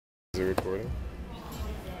it recording?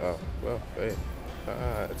 Oh, well, hey.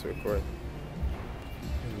 It's recording.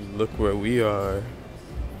 Look where we are.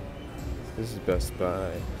 This is Best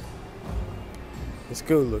Buy. Let's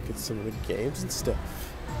go look at some of the games and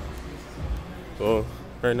stuff. Well,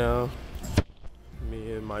 right now,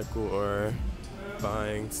 me and Michael are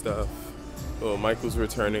buying stuff. Well, Michael's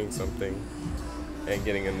returning something and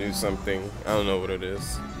getting a new something. I don't know what it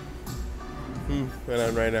is. And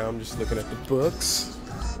right now I'm just looking at the books.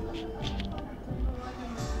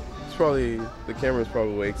 It's probably, the camera's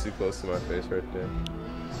probably way too close to my face right there.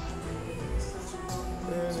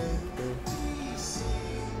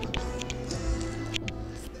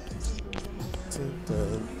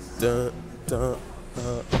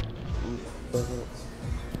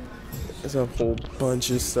 There's a whole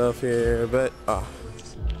bunch of stuff here, but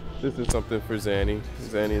this is something for Zanny.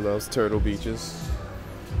 Zanny loves Turtle Beaches.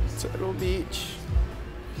 Turtle Beach.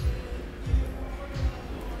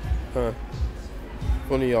 Huh.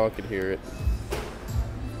 If only y'all could hear it.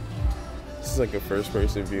 This is like a first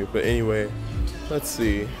person view. But anyway, let's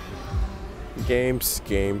see. Games.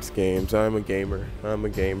 I'm a gamer. I'm a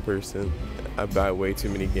game person. I buy way too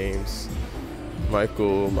many games.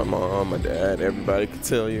 Michael, my mom, my dad, everybody could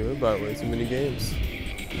tell you I buy way too many games.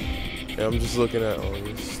 And I'm just looking at all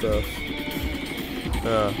this stuff.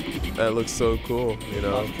 That looks so cool, you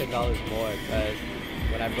know. It cost $10 more because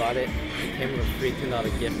when I bought it, it came with a free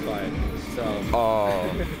 $10 gift card. So.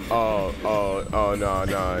 No,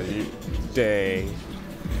 dang.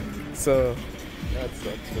 So that's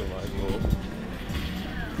for Michael.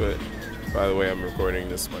 But by the way, I'm recording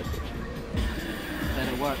this, Michael. And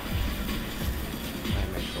it worked.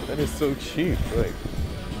 That is so cheap. Like,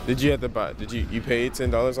 did you have to buy? You paid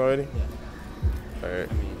 $10 already? Yeah. All right.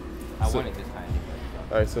 I wanted this kind.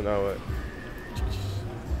 All right, so now what?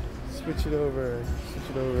 Switch it over.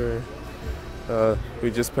 We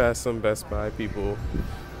just passed some Best Buy people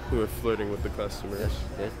who are flirting with the customers.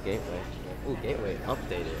 There's Gateway. Ooh, Gateway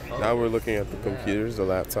updated. Oh. Now we're looking at the computers, the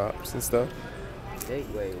laptops and stuff.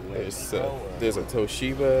 Gateway. There's a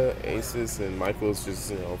Toshiba, Asus, and Michael's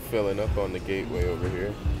just filling up on the Gateway over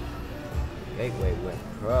here. Gateway went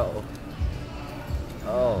pro.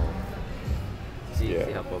 Oh. See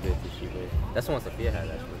how big Toshiba is. That's the one Sophia had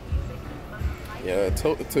actually. Yeah,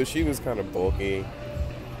 Toshiba's kind of bulky.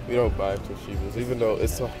 We don't buy Toshibas, even though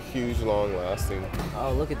it's a huge, long-lasting.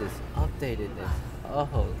 Oh, look at this. Updated this.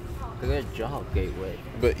 Oh, good job, Gateway.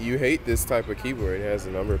 But you hate this type of keyboard. It has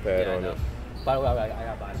a number pad on it. By the way, I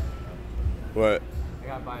gotta buy it. What? I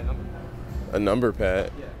gotta buy a number pad. A number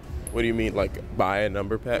pad? Yeah. What do you mean, like buy a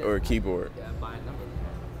number pad or a keyboard? Yeah, buy a number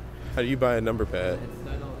pad. How do you buy a number pad?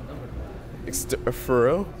 External number pad. For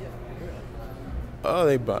real? Yeah. Oh,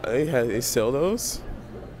 they sell those?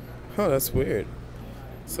 Huh, that's weird.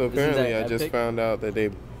 So apparently I just found out that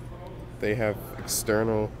they have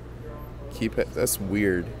external keypads. That's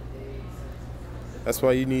weird. That's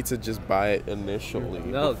why you need to just buy it initially.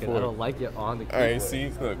 No, because I don't like it on the keyboard. Alright,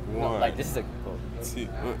 see, look, one. No, like this is a. See,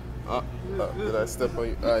 did I step on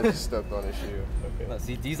you? I just stepped on a shoe. Okay. No,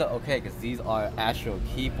 see, these are okay because these are actual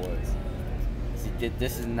keyboards. See,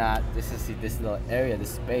 this is not. This little area,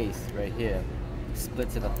 this space right here,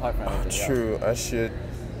 splits it apart from everything True, I should.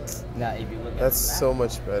 Now, if you look at that's so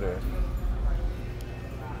much better.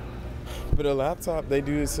 But a laptop, they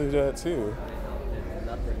do that too. There's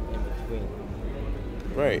nothing in between.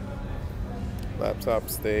 Right.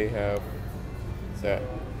 Laptops, they have that.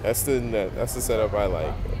 That's the setup I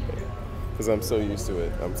like. Because I'm so used to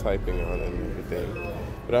it. I'm typing on it and everything.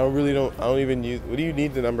 But I don't even use. What do you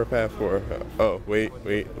need the number pad for? Oh, wait.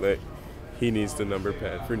 He needs the number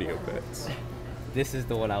pad for Neopads. This is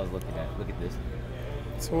the one I was looking at. Look at this.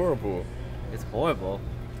 It's horrible. It's horrible.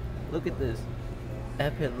 Look at this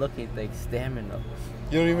epic looking thing, stamina.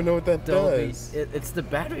 You don't even know what that does. It's the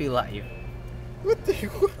battery life. What the?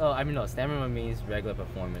 Oh, I mean, no. Stamina means regular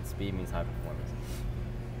performance. Speed means high performance.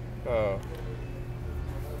 Oh.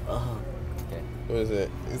 Okay. What is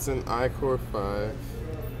it? It's an iCore 5.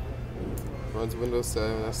 Runs Windows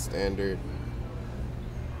 7. That's standard.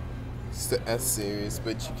 It's the S series,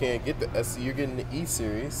 but you can't get the S. You're getting the E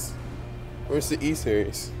series. Where's the E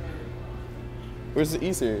series? Where's the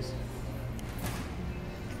E series?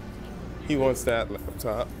 He wants that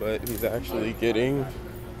laptop, but he's actually getting.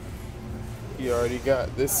 He already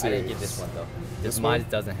got this series. I didn't get this one though. This mine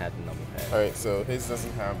one doesn't have the number pad. All right, so his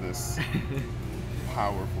doesn't have this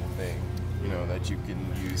powerful thing, that you can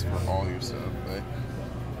use for all your stuff, but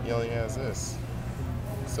he only has this.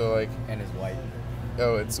 So like. And it's white.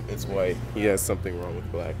 Oh, it's white. He has something wrong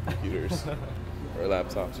with black computers or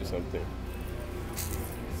laptops or something.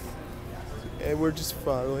 And we're just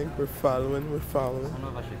following. We're following. I don't know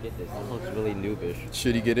if I should get this. This looks really noobish.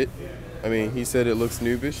 Should he get it? I mean, he said it looks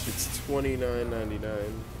noobish. It's $29.99.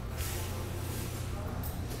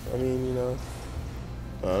 I mean, you know,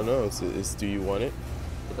 I don't know. It's do you want it?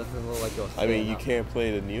 It doesn't look like you're I mean, you up. can't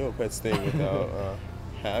play the Neopets thing without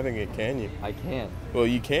having it, can you? I can't. Well,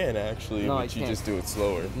 you can actually, No, but I you can't. just do it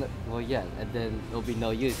slower. No, well, yeah, and then it'll be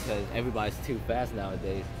no use because everybody's too fast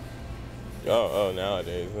nowadays. Oh,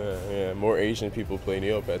 nowadays, yeah, more Asian people play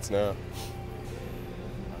Neopets now.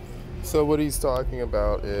 So what he's talking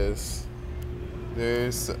about is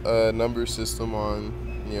there's a number system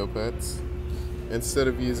on Neopets. Instead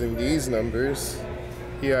of using these numbers,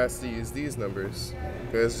 he has to use these numbers.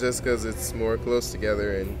 Because it's more close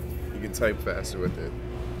together and you can type faster with it.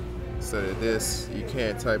 Instead of this, you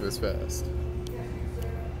can't type as fast.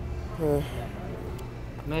 Maybe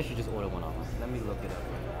I should just order one online. Let me look it up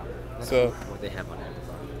right now. Let's So- see what they have on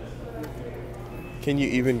Amazon. Can you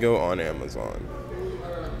even go on Amazon?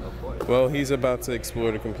 Of course. Well, he's about to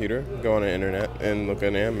explore the computer, go on the internet, and look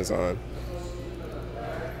at Amazon.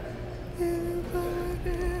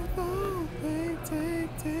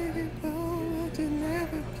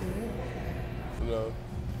 No.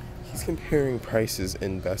 He's comparing prices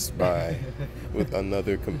in Best Buy with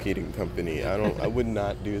another competing company. I would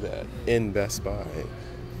not do that in Best Buy.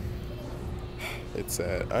 It's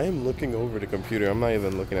sad. I am looking over the computer. I'm not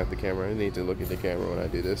even looking at the camera. I need to look at the camera when I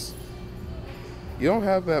do this. You don't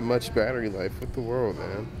have that much battery life with the world,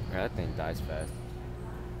 man. Yeah, that thing dies fast.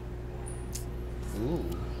 Ooh.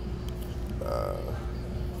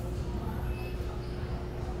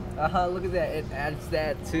 Look at that. It adds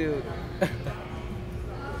that too.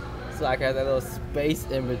 So I got that little space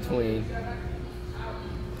in between.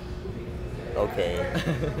 Okay.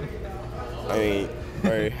 I mean,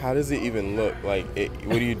 alright, how does it even look? Like,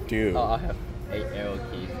 what do you do? Oh, I have 8 arrow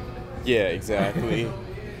keys. Yeah, exactly.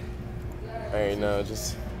 Alright, now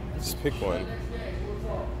just pick one.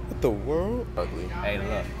 What the world? Ugly. Hey,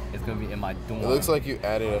 look. It's gonna be in my dorm. It looks like you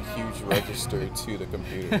added a huge register to the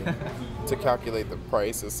computer to calculate the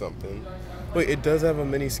price of something. Wait, it does have a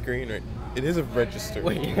mini screen, right? It is a register.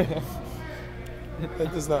 Wait.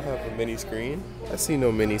 That does not have a mini screen. I see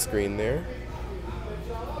no mini screen there.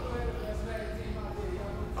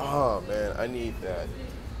 Oh man, I need that.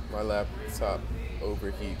 My laptop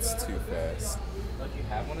overheats too fast. Don't you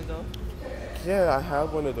have one of those? Yeah, I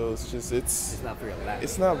have one of those. Just It's not for your lap.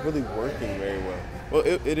 it's not really working very well. Well,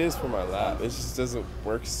 it is for my lap. It just doesn't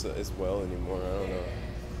work as well anymore. I don't know.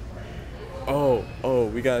 Oh,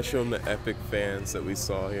 we gotta show them the epic fans that we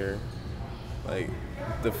saw here. Like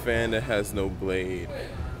the fan that has no blade.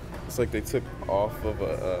 It's like they took off of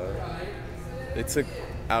they took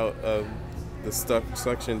out the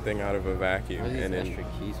suction thing out of a vacuum What are these and then extra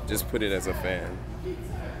keys for? just put it as a fan.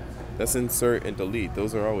 That's insert and delete.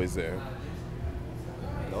 Those are always there.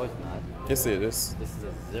 No, it's not. Yes, it is. This is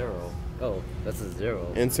a 0. Oh, that's a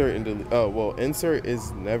 0. Insert and delete. Oh, well, insert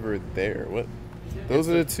is never there. What? Those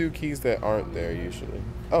are the two keys that aren't there usually.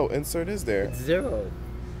 Oh, insert is there. It's 0.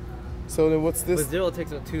 So then what's But this? 0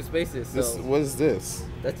 takes up 2 spaces, so This what is this?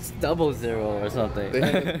 that's double 0 or something. They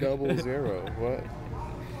had a double 0. What?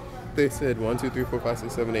 They said 1, 2, 3, 4, 5,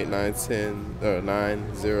 6, 7, 8, 9, 10,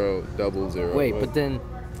 9, 0, double 0. Wait, What? but then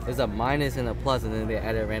there's a minus and a plus, and then they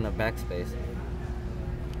added a random backspace.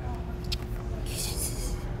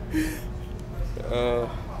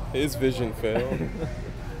 His vision failed.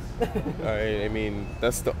 I mean,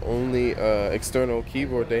 that's the only external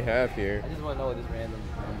keyboard they have here. I just want to know what this random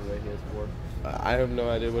number right here is for. I have no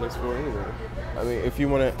idea what it's for either. I mean, if you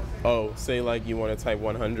want to, say like you want to type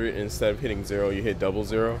 100 instead of hitting 0, you hit double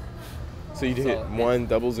 0. So you hit 1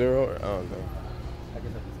 double 0, or I don't know. I guess I just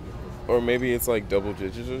get this. Or maybe it's like double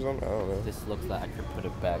digits or something. I don't know. This looks like I could put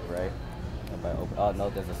it back, right? If I open, oh no,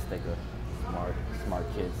 there's a sticker. Smart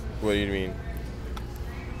kids. What do you mean?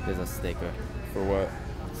 There's a sticker. For what?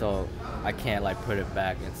 So I can't like put it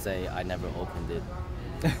back and say I never opened it.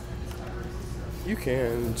 You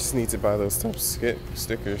can. You just need to buy those top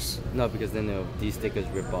stickers No, because then these stickers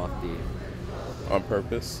rip off the. on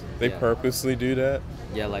purpose. They Yeah. purposely do that.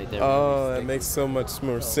 Yeah, like they're. Oh, really that makes so much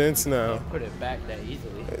more sense now. Can't put it back that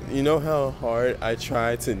easily. You know how hard I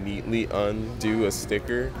try to neatly undo a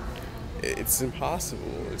sticker? It's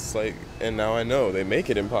impossible. It's like, and now I know they make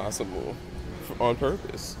it impossible on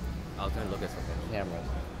purpose. I was gonna look at some cameras.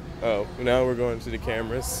 Oh, now we're going to the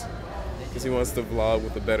cameras because he wants to vlog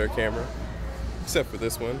with a better camera. Except for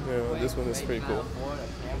this one. You know, this one is pretty cool.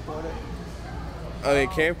 I mean,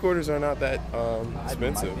 camcorders are not that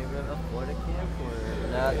expensive. I might be able to afford a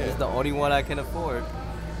camcorder. It's the only one I can afford.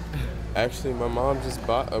 Actually, my mom just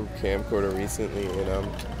bought a camcorder recently, and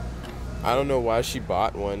I don't know why she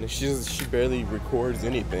bought one. She barely records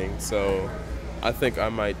anything, so I think I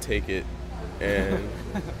might take it and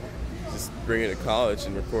just bring it to college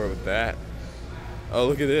and record with that. Oh,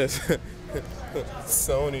 look at this.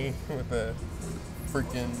 Sony with a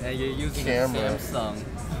freaking And you're using camera. a Samsung.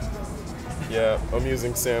 Yeah, I'm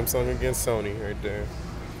using Samsung against Sony right there.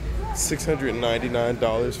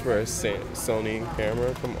 $699 for a Sony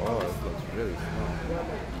camera? Come on. Looks really small.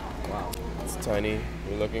 Wow. It's tiny.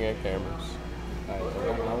 We're looking at cameras. Hey,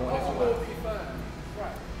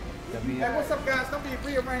 what's up, guys? Don't be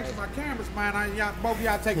rearranging my cameras, man. Both of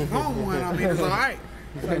y'all taking home one. I mean, it's all right.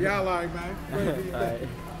 So y'all like, man. Alright.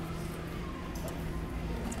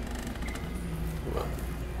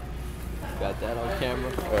 Got that on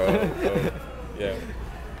camera. Yeah.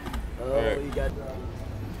 Oh, Alright. you got.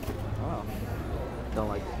 Oh. Don't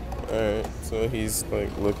like it. Alright, so he's like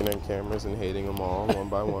looking at cameras and hating them all one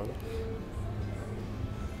by one.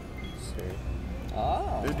 See.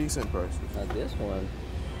 Oh. They're decent prices. Not this one.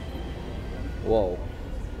 Whoa.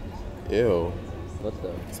 Ew. What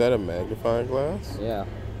the? Is that a magnifying glass? Yeah.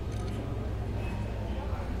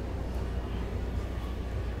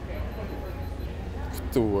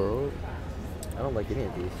 The world? I don't like any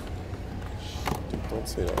of these. Don't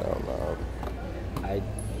say that out loud. I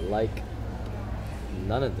like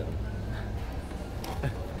none of them.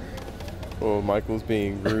 Well, Michael's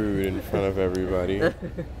being rude in front of everybody.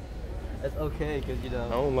 That's okay, because you I know.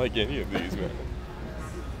 don't like any of these, man.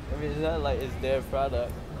 I mean, it's not like it's their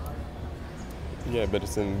product. Yeah, but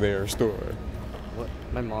it's in their store. What?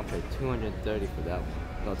 My mom paid $230 for that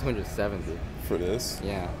one. No, $270. For this?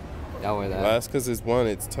 Yeah. Y'all wear that. Well, that's because it's one,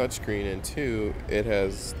 it's touchscreen, and two, it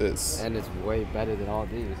has this. And it's way better than all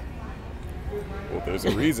these. Well, there's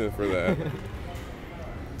a reason for that.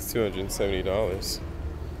 It's $270.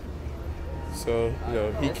 So, you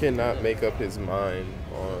know, he cannot make up his mind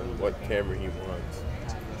on what camera he wants.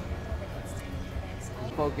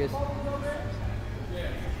 Focus.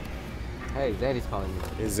 Hey, Zanny's calling me.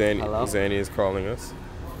 Hello? Zanny is calling us.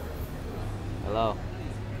 Hello?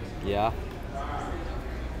 Yeah?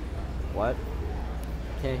 What?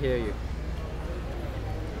 Can't hear you.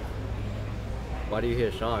 Why do you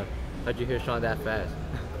hear Sean? How'd you hear Sean that fast?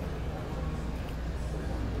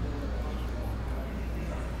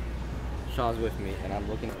 Sean's with me, and I'm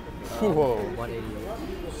looking at Whoa.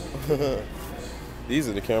 180. These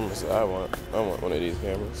are the cameras that I want. I want one of these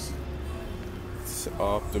cameras. It's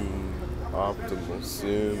optimal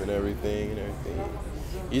zoom and everything.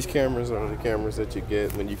 These cameras are the cameras that you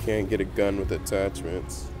get when you can't get a gun with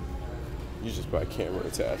attachments. You just buy camera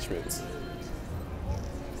attachments.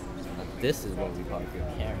 This is what we call a good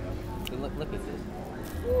camera. Look at this.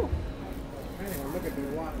 Look at the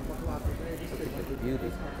water. Look at the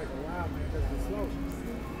beauty.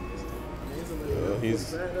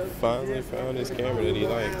 He's finally found his camera that he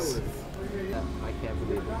likes. I can't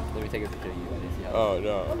believe it. Let me take a picture of you and see how. Oh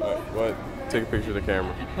no! What? Take a picture of the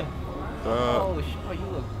camera. Oh, Sean, you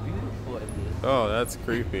look beautiful in this. Oh, that's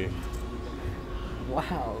creepy.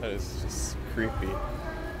 Wow. That is just creepy.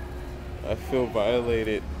 I feel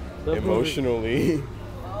violated The movie. emotionally.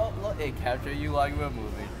 Oh, look, it captured you while you were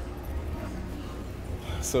moving.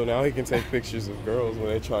 So now he can take pictures of girls when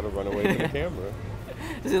they try to run away from the camera.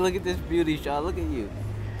 Just look at this beauty, Sean. Look at you.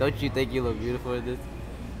 Don't you think you look beautiful in this?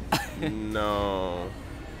 No.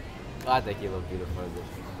 I think you look beautiful in this.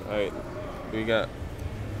 Alright, we got.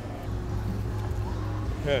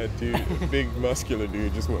 Yeah, dude, big muscular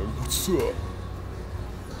dude just went. What's up?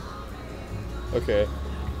 Okay,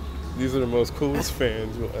 these are the most coolest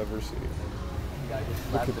fans you'll ever see. You gotta just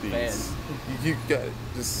Look slap at the these. fans. You got it.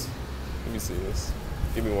 Just let me see this.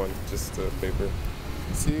 Give me one, just paper.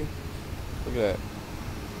 See? Look at that.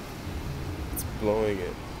 It's blowing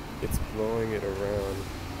it. It's blowing it around.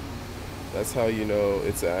 That's how you know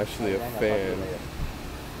it's actually a fan.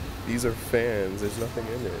 These are fans. There's nothing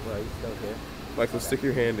in it. Well, you still here? Michael, stick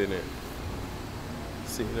your hand in it.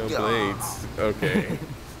 See, no blades. Okay.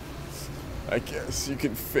 I guess you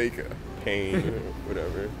can fake a pain or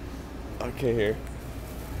whatever. Okay, here.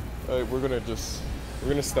 Alright, we're gonna stop I'm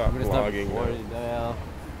gonna start vlogging recording now.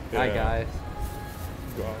 Yeah. Hi guys.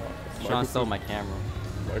 now. Sean stole my camera.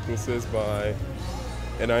 Michael says bye,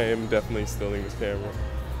 and I am definitely stealing this camera.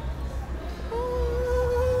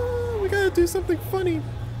 We gotta do something funny.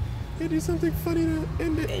 We gotta do something funny to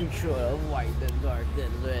end it. Intro of white and dark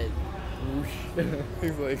and red. Whoosh.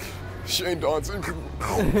 He's like Shane Dawson,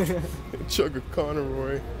 Chugga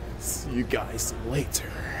Conroy. See you guys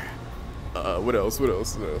later. What else? I'm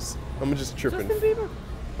gonna just trip and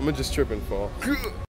fall.